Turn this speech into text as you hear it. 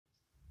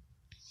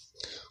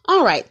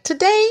All right,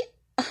 today,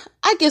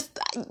 I guess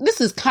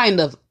this is kind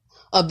of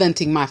a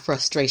venting my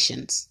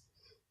frustrations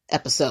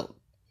episode.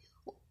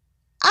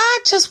 I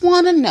just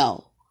want to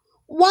know,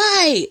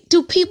 why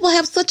do people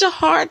have such a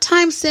hard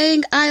time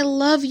saying I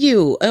love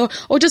you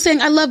or just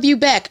saying I love you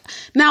back?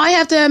 Now, I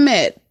have to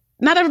admit,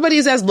 not everybody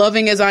is as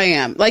loving as I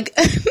am. Like,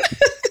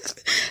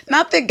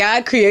 not that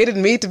God created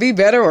me to be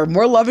better or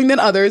more loving than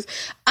others.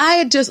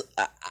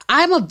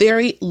 I'm a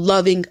very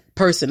loving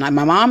person. My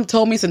mom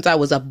told me since I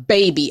was a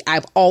baby,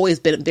 I've always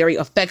been very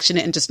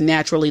affectionate and just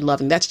naturally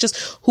loving. That's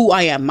just who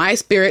I am. My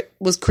spirit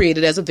was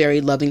created as a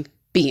very loving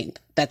being.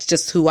 That's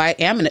just who I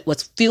am. And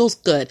it feels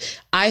good.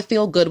 I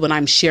feel good when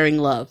I'm sharing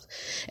love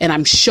and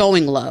I'm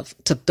showing love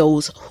to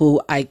those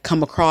who I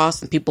come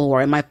across and people who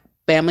are in my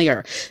family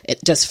or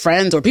just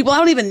friends or people I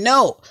don't even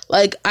know.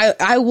 Like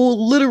I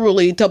will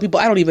literally tell people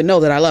I don't even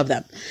know that I love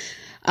them.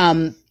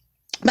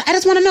 But I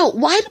just want to know,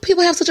 why do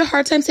people have such a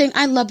hard time saying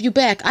I love you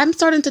back? I'm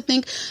starting to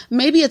think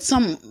maybe it's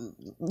some,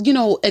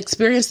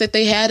 experience that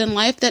they had in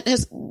life that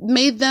has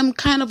made them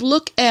kind of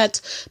look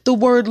at the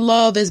word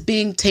love as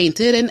being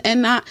tainted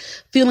and not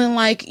feeling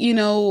like,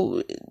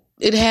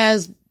 it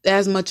has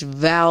as much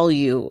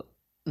value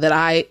that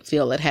I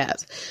feel it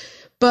has.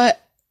 But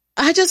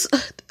I just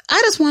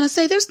want to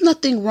say there's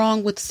nothing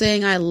wrong with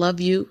saying I love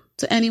you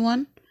to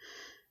anyone.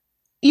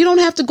 You don't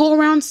have to go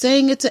around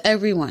saying it to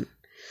everyone.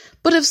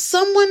 But if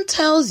someone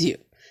tells you,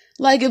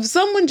 like if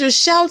someone just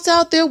shouts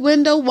out their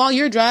window while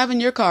you're driving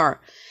your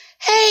car,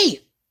 hey,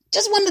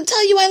 just wanted to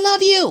tell you I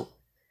love you.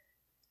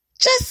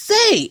 Just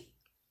say,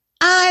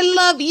 I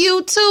love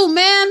you too,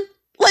 man.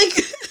 Like,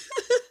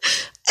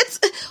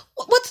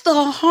 what's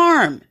the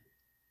harm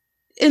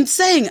in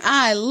saying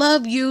I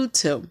love you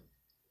too?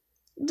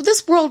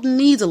 This world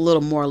needs a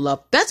little more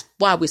love. That's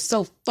why we're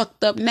so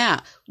fucked up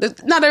now.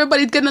 Not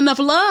everybody's getting enough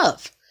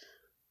love.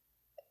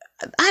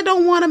 I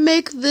don't want to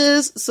make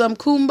this some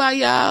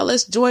kumbaya,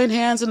 let's join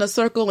hands in a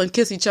circle and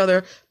kiss each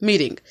other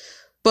meeting.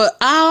 But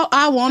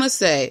I want to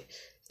say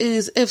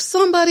is if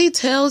somebody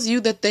tells you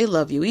that they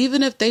love you,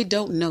 even if they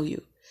don't know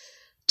you,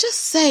 just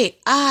say,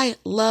 I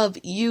love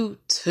you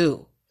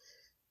too.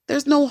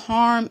 There's no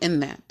harm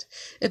in that.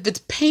 If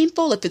it's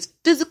painful, if it's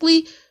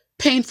physically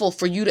painful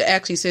for you to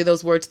actually say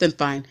those words, then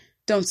fine.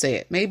 Don't say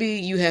it. Maybe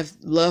you have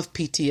love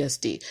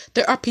PTSD.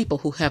 There are people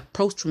who have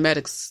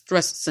post-traumatic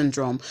stress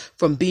syndrome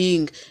from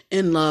being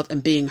in love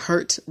and being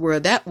hurt, where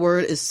that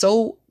word is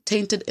so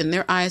tainted in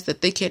their eyes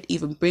that they can't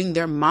even bring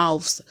their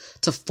mouths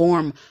to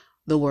form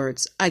the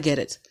words. I get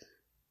it.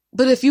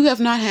 But if you have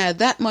not had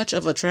that much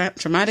of a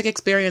traumatic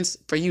experience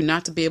for you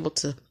not to be able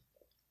to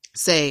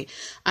say,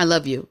 I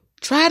love you,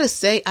 try to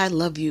say I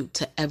love you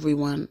to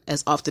everyone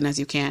as often as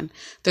you can.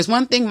 There's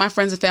one thing my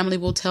friends and family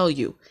will tell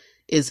you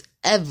is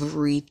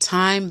every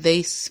time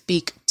they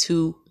speak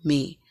to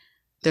me,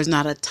 there's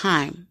not a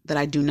time that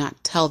I do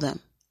not tell them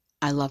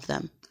I love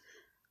them.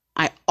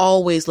 I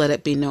always let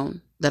it be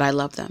known that I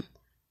love them.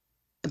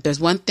 If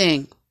there's one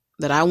thing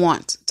that I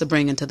want to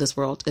bring into this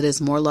world, it is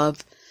more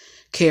love,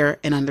 care,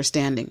 and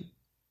understanding.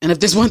 And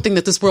if there's one thing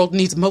that this world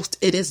needs most,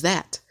 it is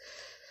that.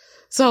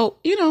 So,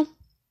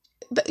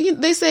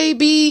 they say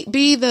be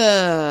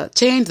the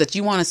change that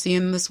you want to see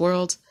in this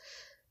world.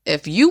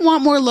 If you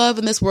want more love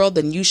in this world,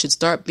 then you should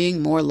start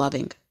being more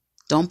loving.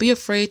 Don't be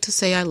afraid to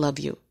say I love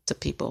you to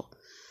people.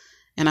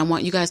 And I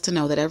want you guys to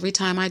know that every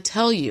time I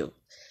tell you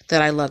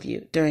that I love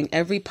you during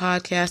every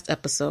podcast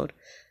episode,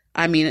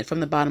 I mean it from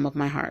the bottom of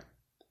my heart.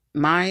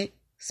 My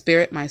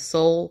spirit, my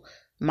soul,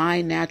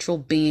 my natural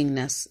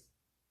beingness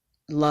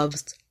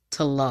loves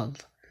to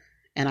love.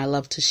 And I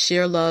love to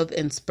share love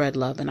and spread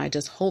love. And I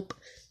just hope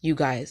you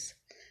guys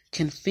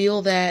can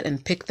feel that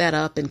and pick that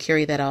up and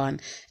carry that on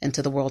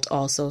into the world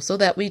also, so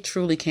that we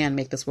truly can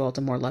make this world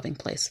a more loving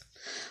place.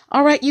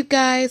 All right, you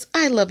guys,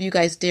 I love you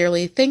guys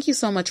dearly. Thank you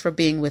so much for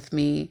being with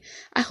me.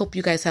 I hope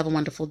you guys have a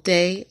wonderful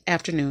day,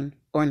 afternoon,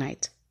 or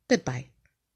night. Goodbye.